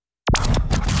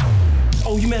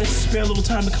Oh, you managed to spare a little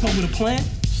time to come up with a plan?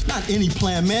 Not any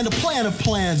plan, man. The plan of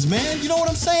plans, man. You know what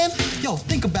I'm saying? Yo,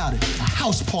 think about it. A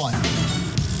house party.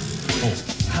 Oh,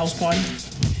 house party?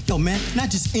 Yo, man, not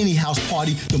just any house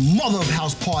party. The mother of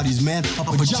house parties, man. A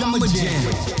pajama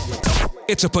jam.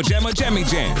 It's a Pajama Jammy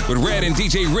Jam with Red and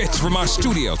DJ Ritz from our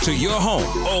studio to your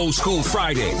home. Old School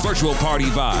Friday. Virtual party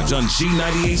vibes on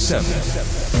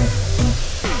G98.7.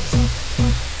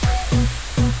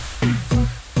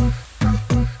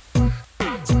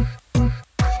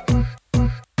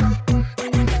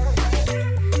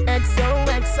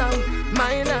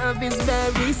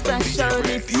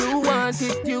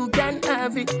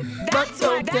 But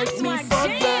don't take me for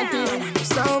granted.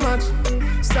 So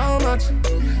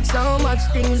much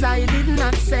things I did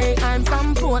not say. I'm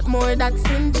from Portmore, that's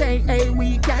in J.A.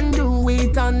 We can do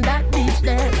it on that beach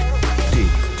there.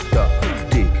 Tick tock,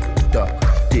 tick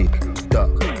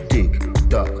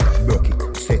tock, broke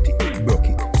it, set it, broke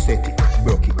it, set it,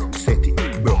 broke it, set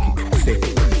it, broke it, set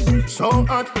it. So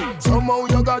hot, somehow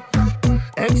you got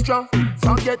extra,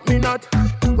 forget me not.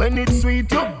 When it's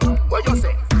sweet, you, what you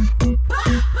say?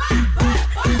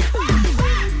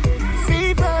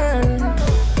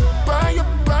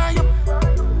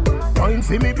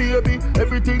 See me baby,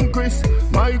 everything crisp.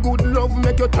 My good love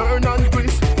make you turn and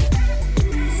crisp.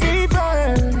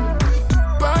 Fever,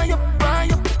 buy up.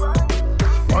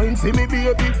 Wine see me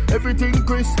baby, everything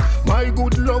crisp. My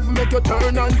good love make you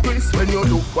turn and crisp. When you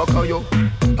look back at you,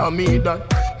 I mean that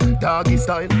doggy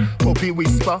style, puppy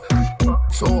whisper.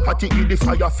 So hot it the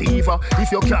fire fever.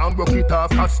 If you can't broke it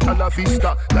off, hasta la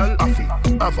vista. Lal afi,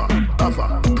 ava,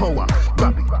 power,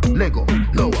 grab it, Lego,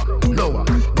 lower,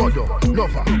 godo,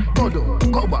 lover,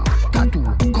 cover,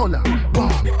 tattoo, color,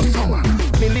 warm, summer.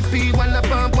 Millie P, wanna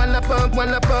pump, color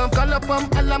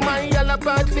pump, alla my, alla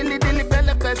bad, Philly dilly,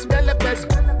 bella pest.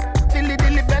 Philly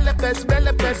dilly, bella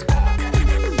pest.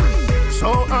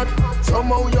 So hot,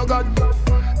 somehow you got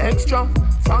extra,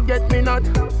 forget me not.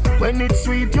 When it's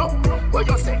sweet, yo, what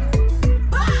you say?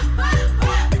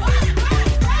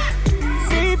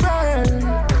 Fever,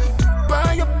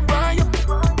 buy up.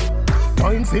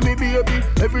 Wine see me baby,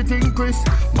 everything crisp.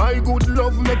 My good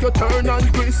love make you turn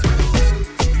and crisp.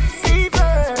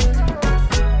 Fever,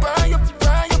 buy up.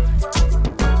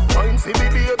 Wine see me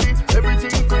baby,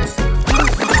 everything crisp.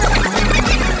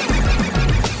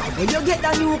 When you get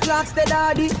the new clocks, the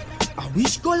daddy, I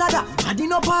wish color that, daddy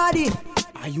no party.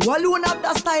 Are you alone have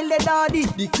the style, the daddy?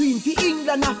 The queen for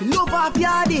England, have love off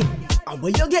yardy. And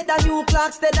when you get the new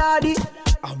clocks, the daddy,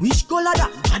 I wish color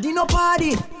that, daddy no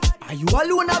party. Are you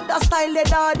alone have the style, the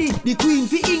daddy? The queen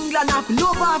for England, have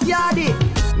love off yardy.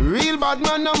 Real bad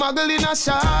man, no muggle in a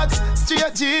shots.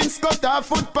 Straight jeans, cut off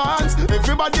foot pants.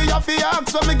 Everybody have to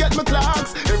ask when me get my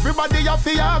clocks. Everybody have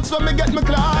to ask when me get my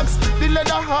clocks. The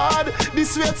leather hard, the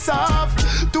sweat soft.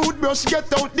 Toothbrush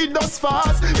get out the dust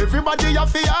fast. Everybody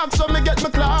have to ask when me get my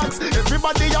clocks.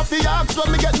 Everybody have to ask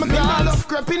when me get my clocks. I love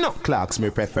creeping up. Clocks me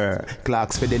prefer.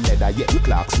 Clocks for the leather, yeah,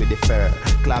 clocks with the fur.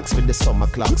 Clocks for the summer,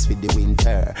 clocks for the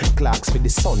winter. Clocks for the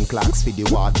sun, clocks for the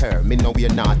water. Me know we're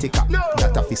nautica,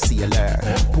 that of a sailor.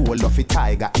 Pull off a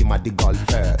tiger, him a the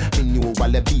golfer. Me knew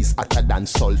all the bees hotter than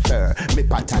sulfur. Me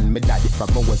pattern me daddy from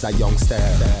I was a youngster.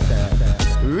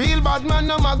 Real bad man,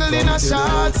 no muggle in a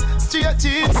shots. Straight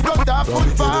jeans, cut off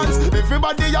foot pants.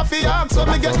 Everybody have to ask when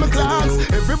me get my clocks.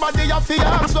 Everybody have to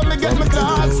ask when me get my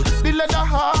clocks. The leather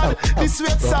hard, the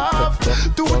sweat soft.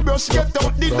 Toothbrush get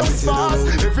out the dust fast.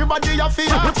 Everybody have to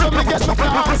ask when me get my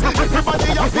clocks.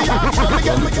 Everybody have to ask when me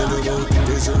get my clocks.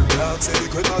 There's a clock, say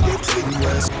could not get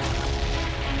fingers.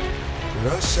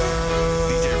 Russia.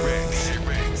 DJ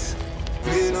Rex.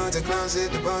 We know the clocks,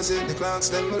 hit the bus, hit the clocks,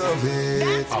 them love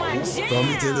it. From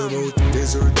me tell about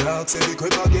desert clocks, say they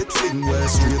could not get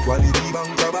fingers. Straight quality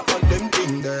bank grabber on them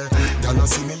thing there. Y'all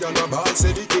see me on the bar,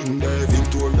 say the king there.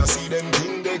 Victoria see them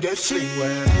king, they get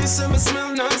fingers. Some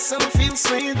smell nice, some feel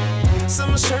sweet.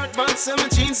 Some shirt but some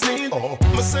jeans neat.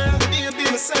 Myself, baby,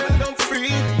 myself, don't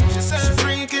freak. She said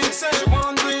freaky, said she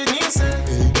want to eat, he said.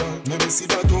 Hey girl, let me see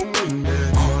that tongue in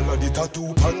there. The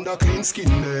tattoo panda clean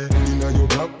skin there. Inna your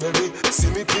blackberry,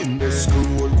 see me pin there.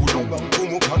 Scroll good up and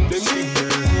come up on them thing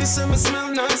there. Some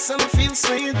smell nice, some feel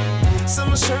sweet.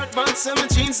 Some shirt but some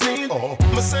jeans neat.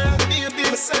 Myself, baby,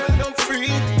 myself, don't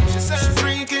freak. She said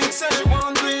freaky, said she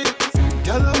want to eat.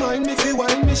 Girl, I mind me fi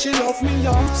wine me, she love me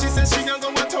y'all. She said she gonna go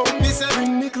and told me, said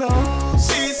bring me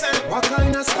close. She said what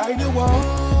kind of style you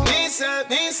want? Me said,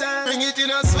 bring it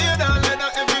in a suede and leather.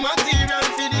 Every material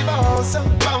for the boss.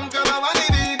 Bunk of a body.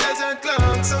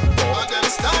 So, all them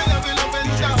style of love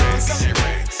and dance.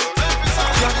 So,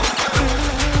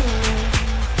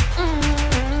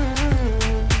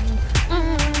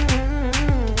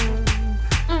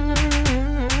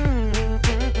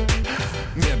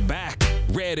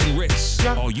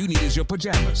 you need is your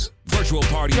pajamas. Virtual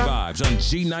party vibes on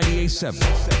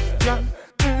G98.7. Yeah.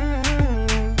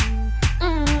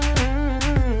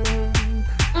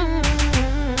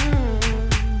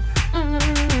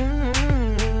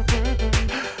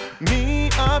 Me,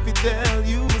 I fi tell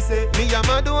you, say, me I'm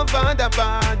a do for the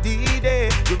party day.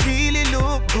 You really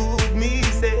look good, me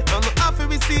say. I'm have to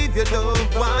receive your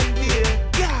love one day.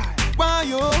 Yeah, why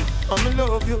you? I'ma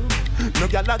love you. No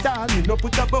gyal at all, me no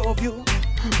put above you.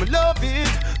 Me love it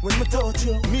when me touch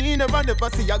you. Me never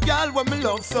see a gyal when me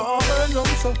love so. Turn on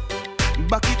so,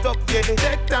 back it up, yeah.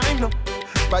 Take time now.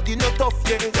 Body no tough,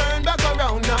 yeah. Turn back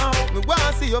around now. Me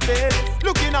wanna see your face.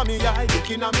 Looking at me eye, yeah.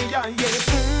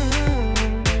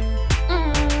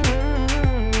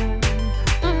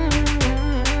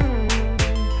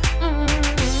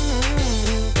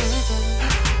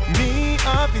 Me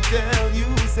have to tell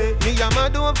you, say, me I'm a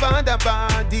do for the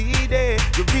body day.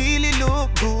 You really look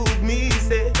good, me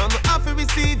say. I'm have to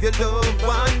receive your love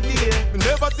one day. Me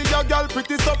never see a girl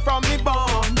pretty so from me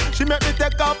born. She make me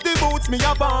take off the boots me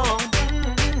a born.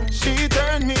 She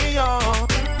turned me on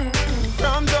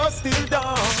from dusk till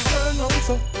dawn. Turn on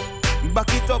so, back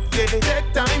it up, yeah.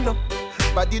 Take time now,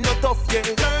 body no tough, yeah.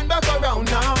 Turn back around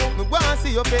now. Me wanna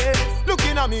see your face.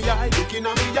 Looking at me eye,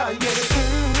 yeah.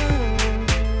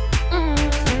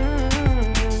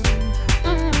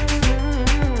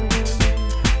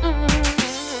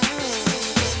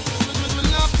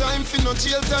 Enough time for no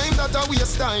chill time, that a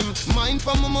waste time. Mind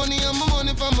for my money and my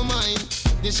money for my mind.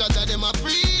 They shot at them a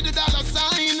free the dollar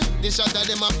sign. They shot at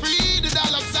them a free the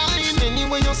dollar sign.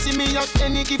 Anyway you see me at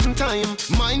any given time.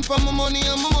 Mind for my money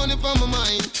and my money for my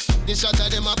mind. They shot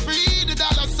at them a free the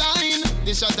dollar sign.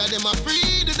 They shot at them a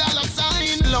free the dollar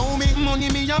sign. Low me, money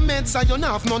me a meds, so you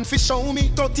have none fi show me.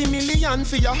 30 million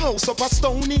for your house up a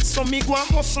stony. So me go a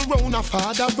hustle round a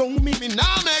father round me. Me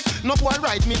nah make no boy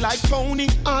ride me like pony.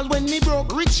 All when me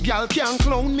broke, rich gal can't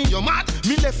clone me. You mad?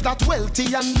 Me left that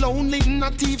wealthy and lonely.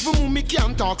 Not even mommy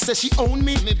can't talk, say she own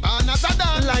me. Me born as a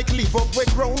dad, like live up where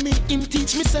grow me. Him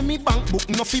teach me say me bank book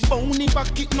no fi bony.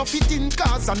 Back it no fit in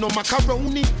cars and no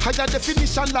macaroni. Higher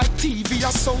definition like TV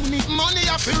or Sony. Money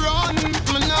I fi run.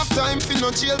 Me have time fi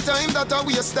no jail time, that a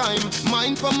waste time.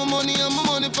 Mind for my money and my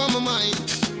money for my mind.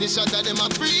 They shot at them a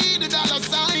free the dollar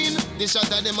sign. They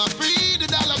shot at them a free the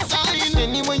dollar sign.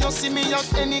 Anyway you see me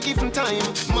at any given time.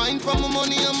 Mind for my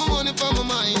money and my money for my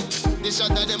mind. They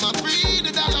shot at them a free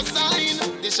the dollar sign.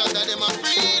 They shot at them a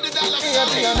free the dollar sign.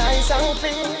 Baby you're nice and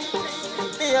free.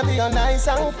 Baby you're nice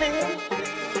and free.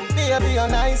 Baby you're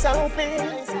nice and free.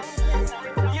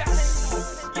 Yes.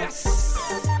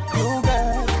 You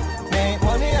girl make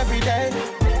money every day.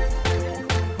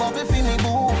 Bobby Finny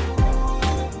boo.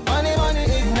 Money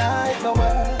ignite the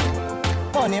world.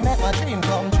 Money make my dream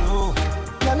come true.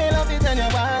 Let me love it and you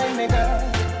wine me girl.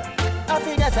 I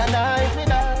forget a night with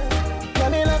her.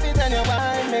 Let me love it and you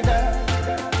wine me girl.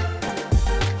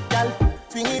 Girl,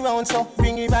 swing it round so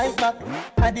bring it right back.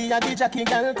 Addy Jackie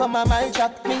girl come on my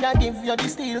track. Me a give you the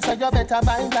steel so you better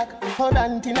buy black. Hold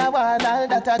on in a wall all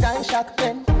that a guy shock.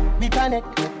 Then we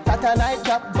connect, satellite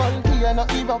drop. Volcano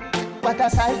erupt, what a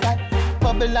sight that.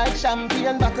 Bubble like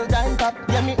champagne, buckle down top.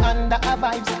 Yeah, me under a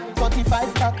vibes,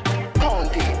 45 pack.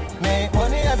 County, make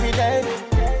money every day.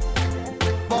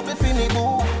 Bubble Finny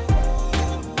boo.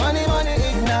 Money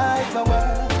ignite the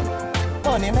world.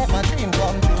 Money make my dream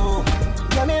come true.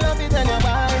 Yeah, me love it and you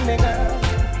wine me girl.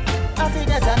 I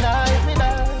forget a night with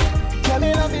her. Yeah,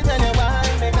 me love it and you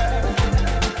wine me girl.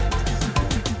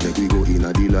 Make we go in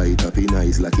a delight, happy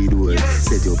nice lucky door. Yes.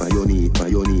 Set you on your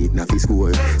knee, na fi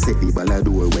score. Set the ball a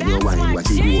door when you wine, watch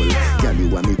it roll. Girl,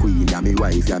 you are me queen, you me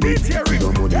wife, you me.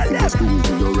 Your money for your school,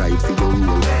 for your right, for your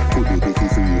rule. Could you be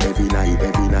free every night?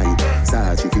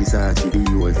 Sachi fi Sachi,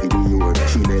 Dior fi Dior.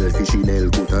 Chanel,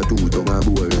 put a two tongue a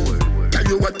bowl. Tell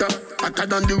you what, hotter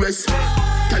than the rest.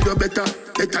 Tell you better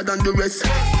than the rest.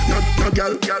 No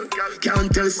girl,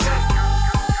 can't tell.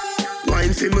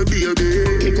 Wine for me baby.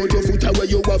 Take out your foot away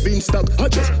you have in stock. I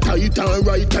just tight and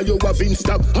right, tell you have in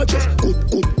stock. I just good,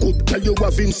 tell you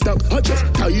have in stock. I just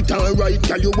tight and right,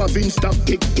 tell you have in stock.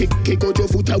 Kick out your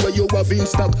foot away you have in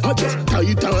stock. I just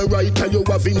tight and right, tell you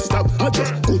have in stock. I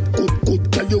just good,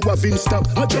 tell you have in stock.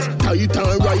 I just tight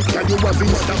and right, tell you have in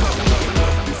stock.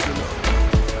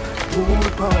 Pool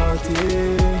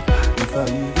party. If I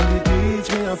even reach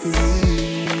me, I feel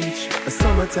reach a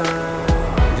summertime.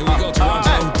 Here we go, Toronto.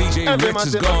 DJ Rich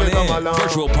is going in.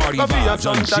 Virtual party vibes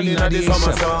on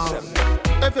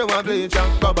G98.7. If you want bleach,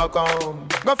 go back home.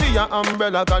 Go for your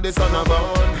umbrella, cause the sun a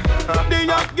burn. The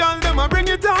young girl, them a bring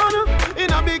it on. In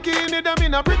a bikini, them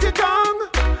in a pretty tongue.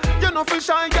 You know for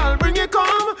shy girl, bring it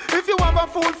come. If you have a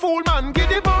fool man,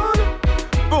 get it on.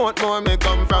 Portmore me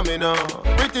come from, you know.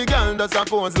 Pretty girl does a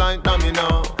pose like them, you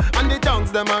know. And the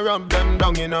tongues them a rub them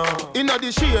down, you know. Inna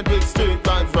the shade with straight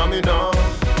vibes from, you know.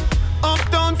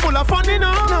 Uptown full of fun, you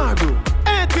know. Nah, bro.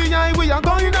 ATI we are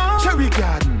going, you know. Cherry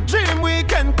Garden, Dream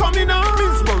Weekend coming, you know.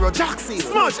 Middlesboro, Jackson,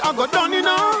 Smush I got done, you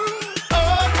know. Oh,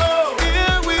 oh,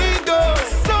 here we go.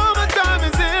 Summertime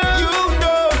is here, you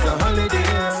know. It's a holiday.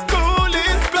 School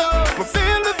is closed, we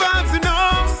feel the vibes, you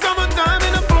know. Summertime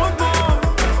in a Portmore,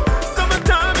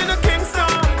 summertime in a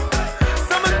Kingston,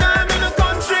 summertime in a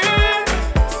country,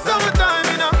 summertime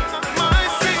in a my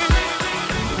city.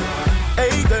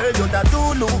 Hey girl, you that do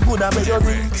look good and make you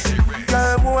rich.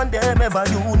 Girl, one them ever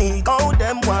unique. All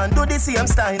them want do the same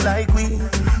style like we.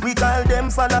 We call them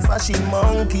falla fashion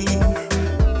monkey.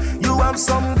 You have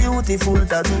some beautiful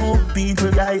tattoo,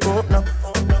 people like open up.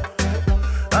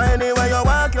 Anyway you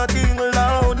walk your thing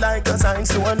loud like a sign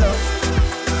to a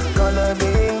love.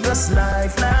 Coloring this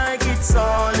life like it's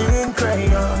all in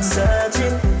crayon.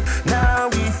 Searching, now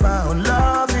we found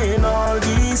love in all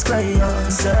these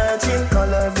crayons. Searching,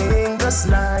 coloring this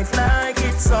life like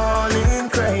it's all in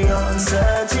crayon.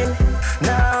 Searching,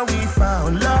 now we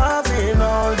found love in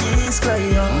all these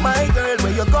crayons. My girl,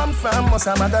 where you come from, must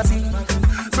a magazine.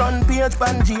 Front page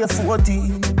pan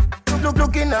J40.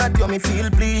 Looking at you, me feel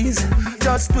please.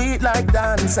 Just tweet like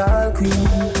dancehall queen.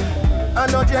 I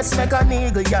know just make a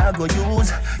nigga ya go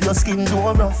use. Your skin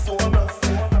too rough.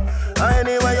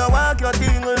 Anyway you walk your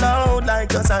thing loud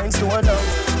like your signs to a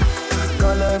love.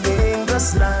 Coloring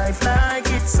this life like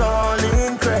it's all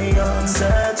in crayon.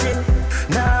 Searching,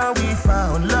 now we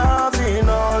found love in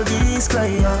all these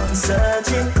crayons.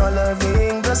 Searching,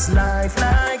 coloring this life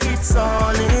like it's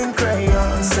all in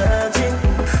crayon. Searching,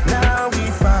 now we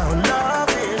found love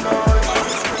in all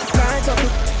these. Light up,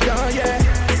 yeah, yeah.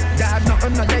 Dad,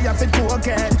 nothing no day off it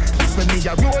cocaine. When me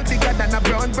a roll bigger than a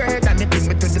brown bread, and it bring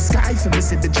me to the sky for me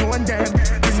see the Joan them.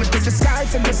 Bring me to the sky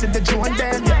for me see the Joan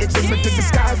them. Yeah, it bring me to the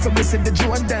sky for me see the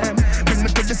Joan them. Bring me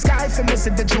to the sky for me see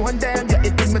the Joan them. Yeah,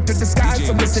 it bring me to the sky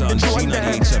for me see the Joan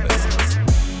them.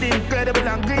 The incredible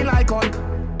and green like Hulk.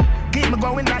 Keep me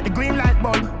going like the green light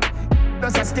bulb.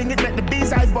 Does a sting it make the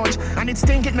bees eyes budge, and it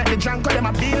stink it make the drunk call them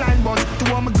a beeline buzz.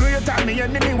 To all my great time, me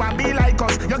enemy want be like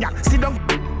us. Yo, yeah, sit down,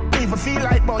 even feel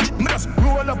like budge. Me just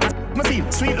roll up, me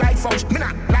feel sweet like fudge. Me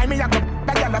not lie, me a go,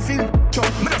 that girl I feel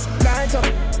choke. Me just light up,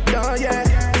 yo, yeah.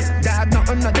 Dad,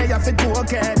 nothing no day off it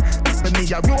cocaine. But me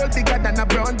a roll bigger than a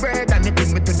brown bread, and it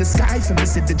bring me to the sky for me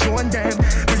see the Joan them.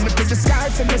 Bring me to the sky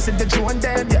for me see the Joan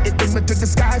them. Yeah, it bring me to the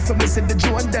sky for me see the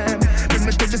Joan them. Bring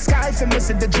me to the sky for me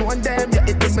see the Joan them. Yeah,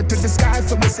 it bring me to the sky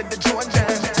for me see the Joan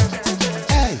them.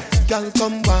 Hey, girl,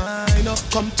 come wine up,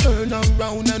 come turn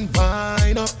around and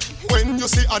wine up. When you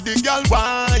see a the girl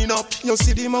wine up, you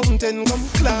see the mountain come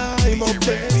climb up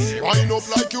there. Wine up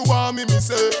like you want me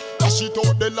say. Dash it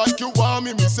out there like you want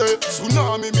me say.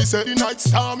 Tsunami me say, the night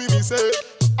star me say.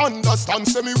 Understand,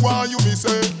 say me why you me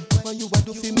say. What you a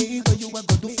do for me? What you a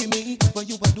go do for me? What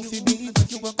you a do for me?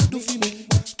 What you a go do for me?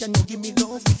 Can you give me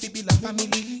love if it be like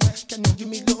family? Can you give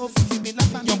me love if it be like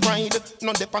family? Your pride,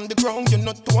 not dip on the ground, you're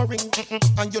not touring.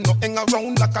 And you not hang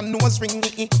around like a nose ring.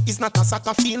 It's not a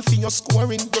soccer field for your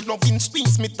scoring. Your loving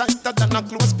squeeze me tighter than a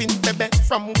clothespin, baby.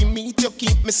 From we meet, you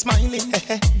keep me smiling.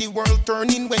 The world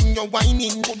turning when you're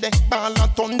whining. Could the ball a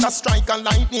thunder strike a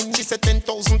lightning? She said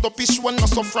 10,000 up is one not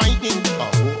so frightening.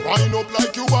 Wind up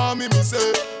like you want me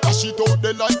say. Dash it out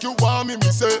there like you want me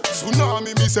say.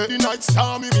 Tsunami me say, the night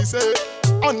star me say.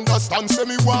 Understand, say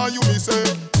me why you me say.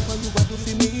 What you a do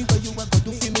for me? What you a go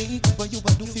do for me? What you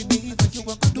a do for me? What you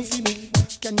a go do for me?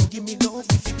 Can you give me love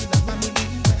if it be like family?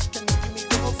 Can you give me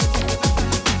love if it be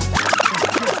like family?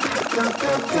 Dum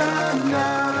dum dum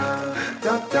now,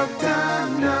 dum dum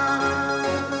dum now.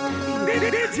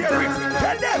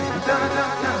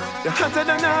 You're hotter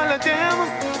than all of them,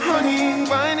 honey.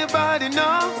 Why anybody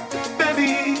know,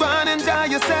 baby? Go and enjoy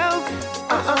yourself.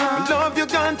 Love you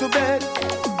gone to bed.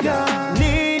 Yeah,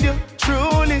 need you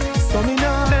truly. So me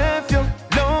not left you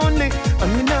lonely,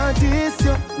 and me not diss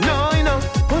you. No, you know,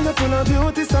 full of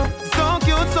beauty, so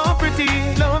cute, so pretty.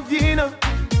 Love you, know,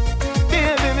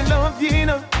 baby, me love you,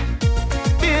 know,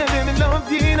 baby, me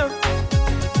love you, know,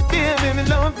 baby, me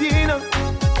love you, know.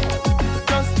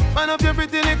 Man up your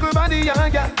pretty little body, yeah,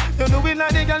 yeah. You do it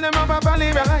like the girl them up a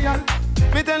Valley Royal.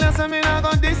 Me tell you something, I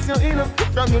got this, you know.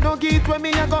 From you no get with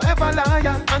me, I go ever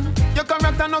loyal. And your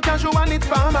character no casual, it's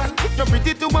formal. You're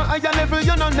pretty to a higher level,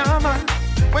 you're not normal.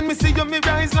 When me see you, me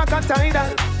rise like a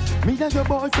tidal. Me and your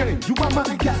boyfriend, you are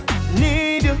my girl.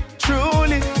 Need you,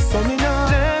 truly. So me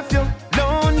not left you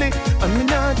lonely, and me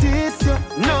not diss you.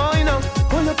 No, you know,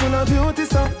 full of beauty,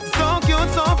 so cute,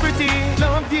 so pretty.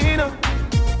 Love you, know.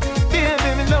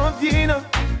 Baby, me love you, know.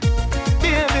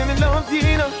 Baby, me love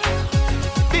you, know.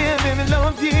 Baby, me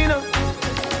love you, know.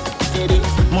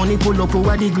 Money pull up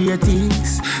over the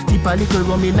greatest. Tip a little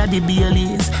rum inna the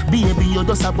Baileys. Baby, you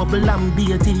just a bubble and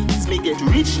beaties. Me get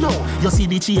rich now, you see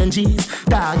the changes.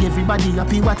 Dog, everybody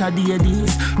happy, what a day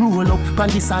this. Roll up on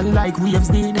the sun like waves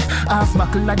did. Half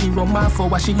buckle of the rum, half for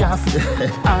wash it off.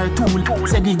 Our tool,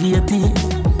 segregated.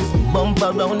 Bump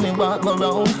around me, walk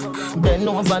around. Bend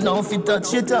over now if you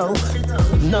touch it out.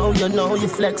 Now you know you're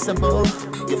flexible.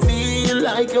 You feel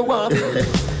like you walk.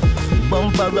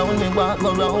 Bump around me, walk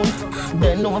around.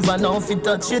 Bend over now if you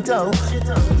touch it out.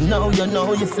 Now you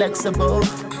know you're flexible.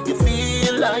 You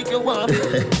feel like you walk.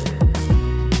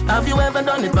 Have you ever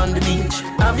done it on the beach?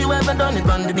 Have you ever done it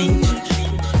on the beach?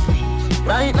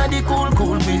 Right now the cool,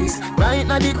 cool breeze. Right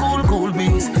now the cool, cool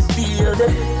breeze. Feel the.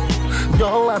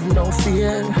 Don't have no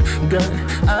fear, girl,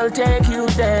 I'll take you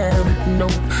there. No,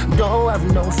 don't have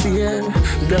no fear,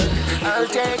 girl, I'll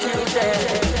take you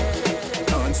there.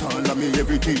 Dance all of me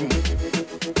everything.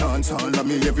 Dance all of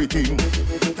me everything.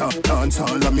 Dance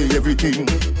all of me everything.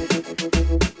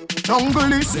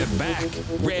 Jungle is. Sit back,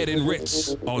 Red and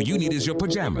Ritz. All you need is your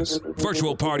pajamas.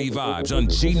 Virtual party vibes on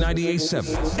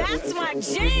G98.7. That's my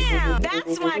jam.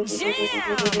 That's my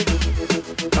jam.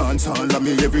 Dance all of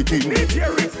me everything.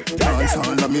 Dance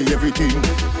all of me everything.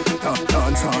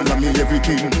 Dance all of me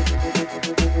everything.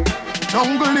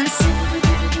 Jungle is.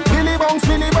 Billy bounce,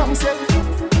 yeah.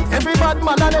 Every bad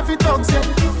man and every dog, yeah.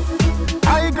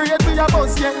 I agree with your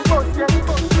boss, yeah.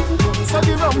 So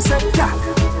the rum say, yeah.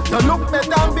 You look better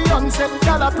than Beyonce.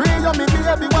 Y'all a pray you me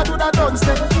baby, what do that done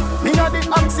say? Me a the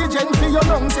oxygen for your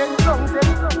lungs, say.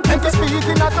 Make you speak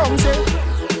in a tongue, say.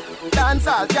 Dance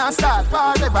all can't start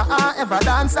forever and ever.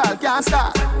 Dance all can't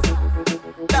start.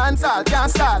 Dance all can't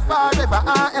start forever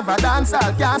and ever. Dance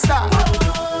all can't start.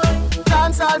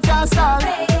 Dance all can't start.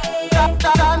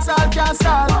 Dance all can't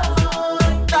start.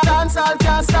 Dance all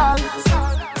can't start.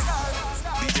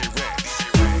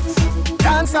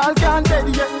 Dance all can't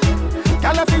dead yet.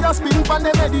 Can I feel your spin from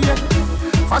the bed, yeah?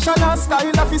 Fashion and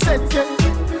style of his set, yeah.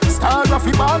 Star of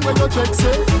the band when you check,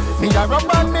 say. Me a rub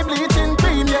and me bleaching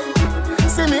cream, yeah.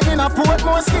 See me in a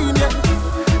Portmore scheme, yeah.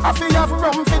 I feel have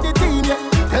rum for the team, yeah.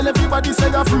 Tell everybody say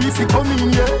you're free if you come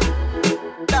in, yeah.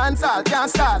 Dance all can't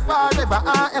start forever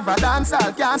and ever. Dance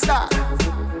all can't start.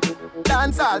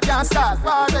 Dance all can't start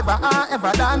forever and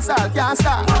ever. Dance all can't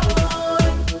start.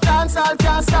 Dance all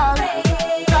can't start.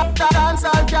 Dance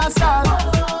all can't start.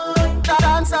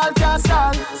 Dance all can't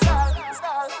start.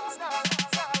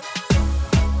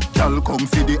 Y'all come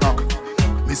for the act.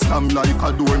 Me slam like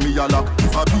a door, me a lock.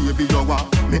 If a baby you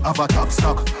want, me have a top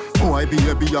stock. Boy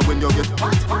baby ya when you get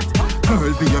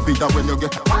girl baby ya when you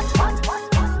get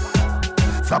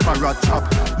flap a rat chop.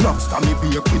 Lobster me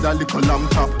bake with a little lamb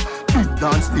chop. Big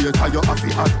dance later you have to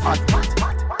hot.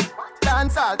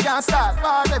 Dance all can't start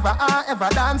forever and ever.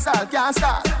 Dance all can't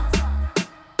start.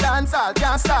 Dance all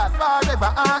can't start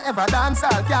forever and ever. Dance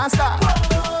all can't start.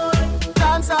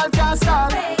 Dance all can't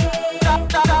start.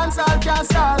 Dance all can't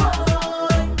start.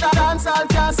 Dance all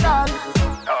can't start.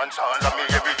 Dance all of me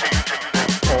everything.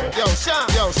 Yo,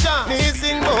 Sean. Me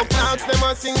sing about clocks, them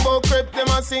a sing about crepe, them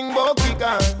a sing about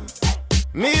kickers.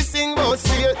 Me sing about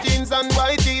straight jeans and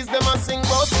white tees, them a sing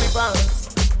about slippers.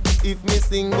 If me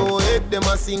sing about head, them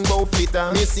a sing about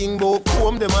flitter. Me sing about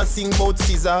comb, them a sing about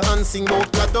scissor. And sing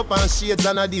about cut up and shades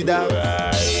and Adidas.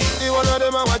 The one of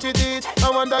them a watch it teach.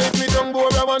 I wonder if me tongue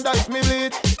bore, I wonder if me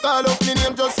bleach. Call up me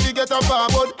name just to get a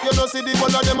forward. You know see the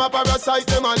one of them a parasite,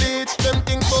 them a leech. Them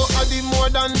think about Adi more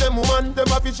than them woman. Them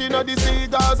a fish in the sea,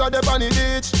 Gaza or the bunny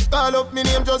ditch. Call up me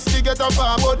name just to get a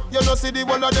forward. You know see the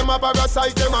one of them a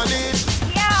parasite, them a leech.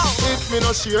 If me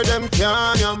no share them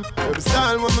can yam. Every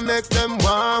style when me make them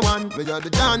one. Me got the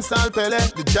dancehall Pele,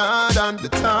 the Jordan, the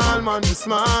tall man, the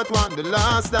smart one, the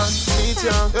last dance. Meet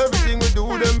ya, everything we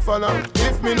do them follow.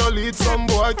 If me no lead, some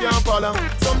boy can't follow.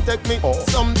 Some take me,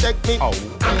 some take me,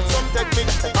 some take me.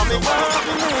 I me want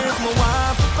to live my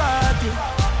wife a party.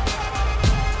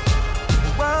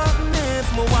 Want to live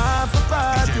my wife a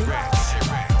party.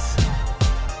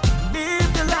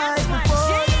 Live the life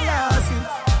before you lost it.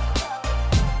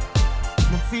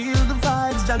 Feel the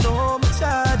vibes, I know me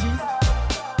charge it.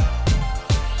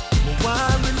 Me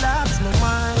want relax, me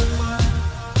want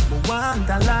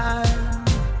a life.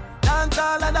 Dance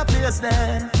all of the place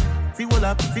there. Feel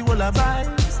up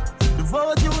vibes. The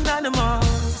vote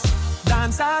unanimous.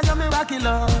 Dance all your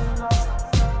miraculous.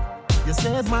 You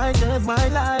save my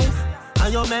life.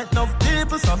 And you make enough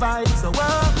people survive. So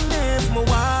what if me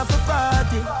want a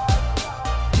party?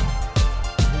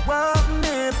 What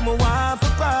if me want a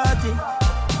party?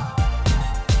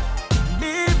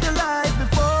 Live the life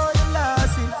before you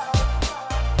lost it.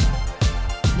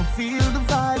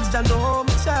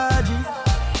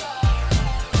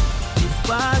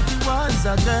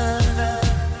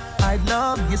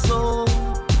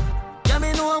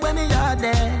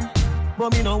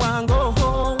 but me no want go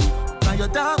home. Now you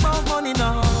talk about money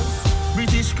now.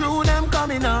 British crew them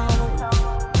coming out,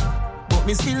 but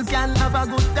me still can have a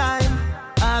good time.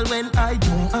 All when I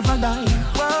don't have a dime.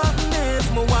 What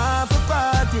if me want for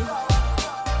party?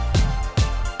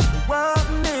 What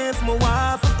if me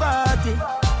want for party?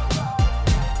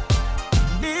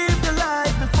 Live the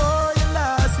life before you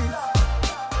lost it.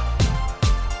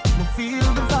 Me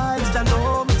feel the vibes, I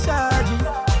know me charge it.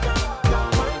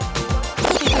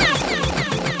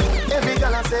 Every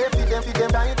girl I say feed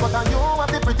them right, but you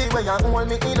have the pretty way you hold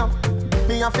me in up.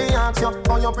 Me have to ask you,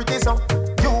 how you pretty so?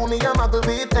 You me a muggle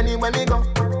with anywhere me go.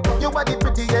 You are the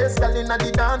prettiest girl inna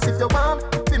the dance. If you want,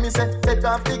 feel me say, take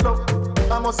off the glove.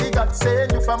 I must see God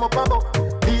saying you from up above.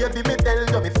 Baby, me tell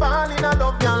you, me fall in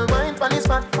love. Y'all mind pan is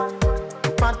fat,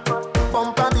 fat,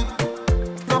 pump a bit.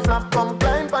 No flap, come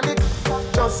climb pan it.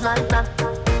 Just like that,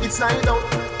 it's slide out.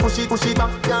 Push it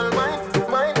back. Y'all mind,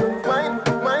 mind, mind,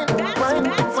 mind, mind,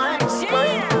 mind,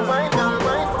 mind, y'all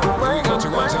mind.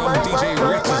 DJ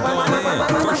Rich is going in.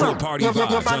 Virtual Party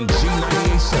Vibes on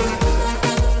G98.7.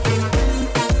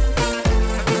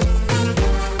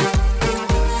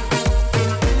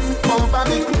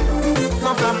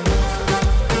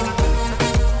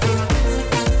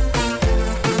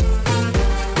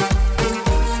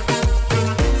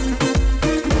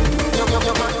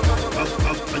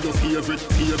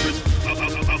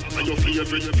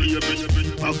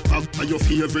 Your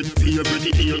favorite.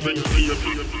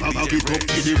 I'll get up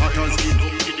to the hatters.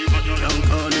 Can't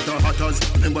call it a hatters.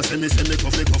 Remember say me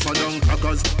coffee down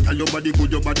crackers. Tell your body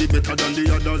good, your body better than the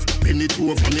others. Penny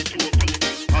two of me.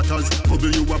 Patters,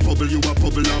 bubble you a bubble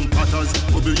and patters.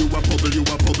 Bubble you a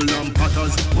bubble and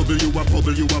patters. Bubble you a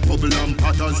bubble and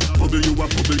patters. Bubble you a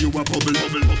bubble.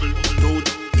 Don't,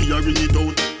 me a ring it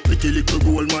out. Pretty little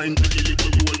gold mine.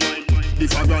 The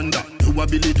faranda, you a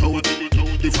bill it out.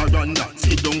 The faranda,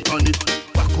 sit down on it.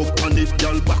 Back up on it,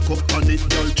 y'all back up on it.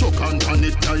 Y'all choke on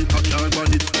it, y'all pack your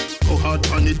on it. Go hard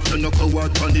on it, you no go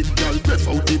hard on it. Y'all breath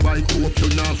out the bike, hope you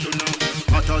now.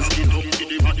 Hatters,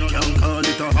 can't call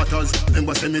it a hatters.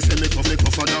 Remember say me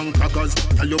coffee down crackers.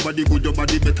 Tell your body good, your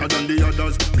body better than the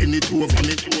others. Penny two of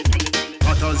me.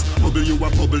 Patters, bubble you a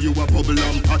bubble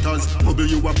and patters. Bubble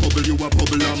you a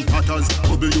bubble and patters.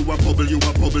 Bubble you a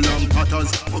bubble and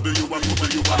patters. Bubble you a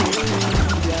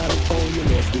Girl, oh you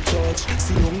love the touch.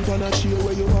 See young pan a cheer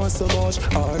where you want so much.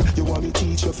 Or you want me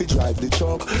teach you fi drive the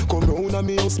truck. Come round and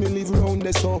me house me live round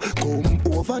there so. Come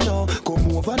over now.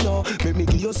 Make me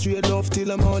give you straight love till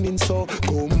the morning so.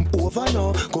 Come over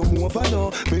now.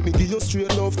 Make me give you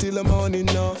straight love till the morning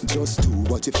now. Just do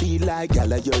what you feel like,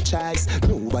 girl of your choice.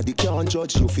 Nobody can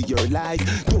judge you for your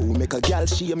life. Don't make a girl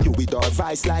shame you with our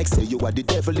vice. Like say you are the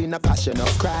devil in a passion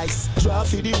of Christ. Draw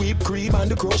for the whipped cream and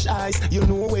the crushed ice. You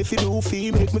know if you do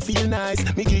feel make me feel nice.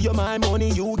 Me give you my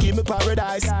money, you give me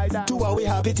paradise. Do how we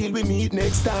happy till we meet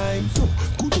next time.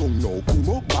 Good on now, come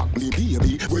up back me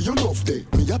baby. Where you love day,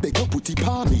 me a beg you put it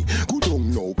pa me. Good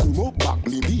on now, come up back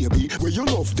me baby. Where you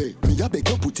love day, me a beg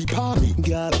you put it pa me.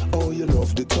 Girl, oh you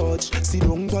love the touch. Sit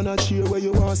down on a chair where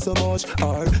you want so much.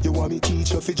 Or you want me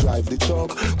teach you fi drive the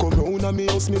truck. Come round and me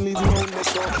house me live round the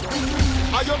shop.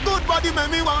 Are your good body make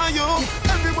me want you?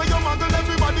 Everywhere you muggle,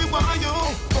 everybody want you.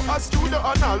 Go a studio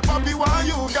and all papi want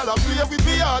you. Girl, I play with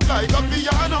me heart like a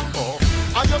piano.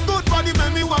 Are your good body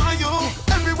make me want you?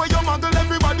 Everywhere you muggle,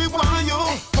 everybody want you.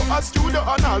 Go a studio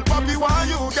and all papi want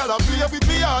you. Girl, I play with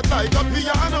me heart like a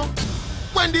piano.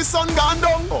 When the sun gone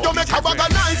down, you make a bag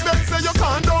of nice bed, say you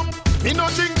can't down. Me no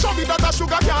drink chubby that a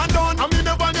sugar can't done. And me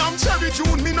never yam cherry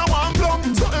June, me no want plum.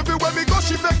 So everywhere me go,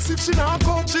 she vex if she not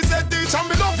come. She said, teacher,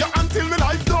 me love you until me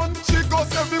life done. She goes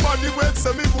everybody wait,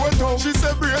 say me go down. She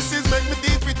said, braces make me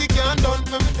teeth pretty can't done.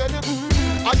 Let me tell you,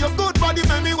 are your good body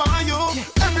make me want you?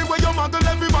 Everywhere you muggle,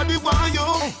 everybody want you.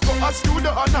 Go a studio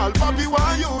and all papi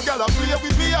want you. Girl, I play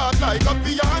with me heart like a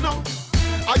piano.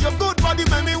 Are your good body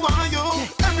make me want you?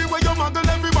 Everywhere you muggle,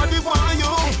 everybody want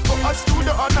you. Go a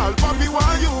studio and all papi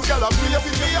want you. Girl, I play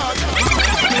with me heart.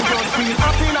 Me just feel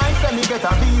happy like say me get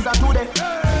a visa today.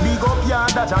 Big up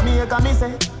yard that Jamaica me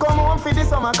say. Come home for the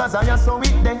summer cause I am so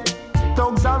weak there.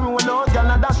 Thugs are roll out, girl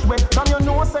a dash way. From your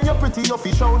nose say you pretty, you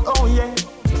fish out, oh yeah.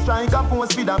 Strike a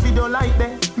pose for the video like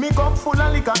that. Me cup full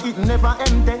of liquor, it never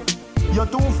empty. You're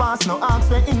too fast, no ask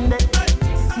for in there.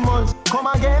 Smudge, come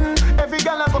again. Every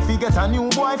girl a go fi get a new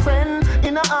boyfriend.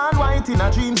 In a all white, in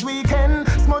a dreams weekend.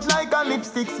 Smudge like a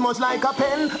lipstick, smudge like a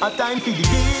pen. A time for the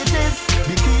beaches,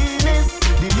 bikinis,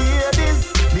 the ladies,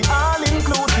 the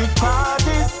all-inclusive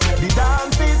parties, the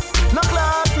dances, no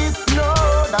classes, no.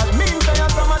 That means they are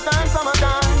summertime.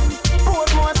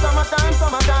 Portmore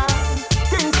summertime.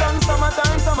 Kingston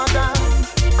summertime.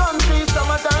 Country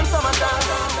summertime.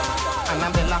 And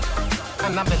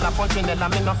Annabella Punchinella,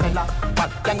 me no fella.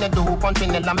 What can you do,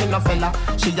 Punchinella, me no fella?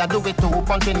 She a do it too,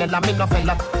 Punchinella, me no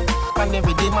fella. Can you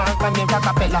redeemer, can you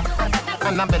rockapella?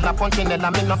 Annabella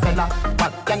Punchinella, me no fella.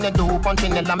 What can you do,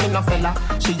 Punchinella, me no fella?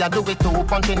 She a do it too,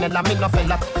 Punchinella, me no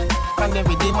fella. Can you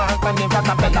redeemer, can you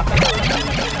rockapella?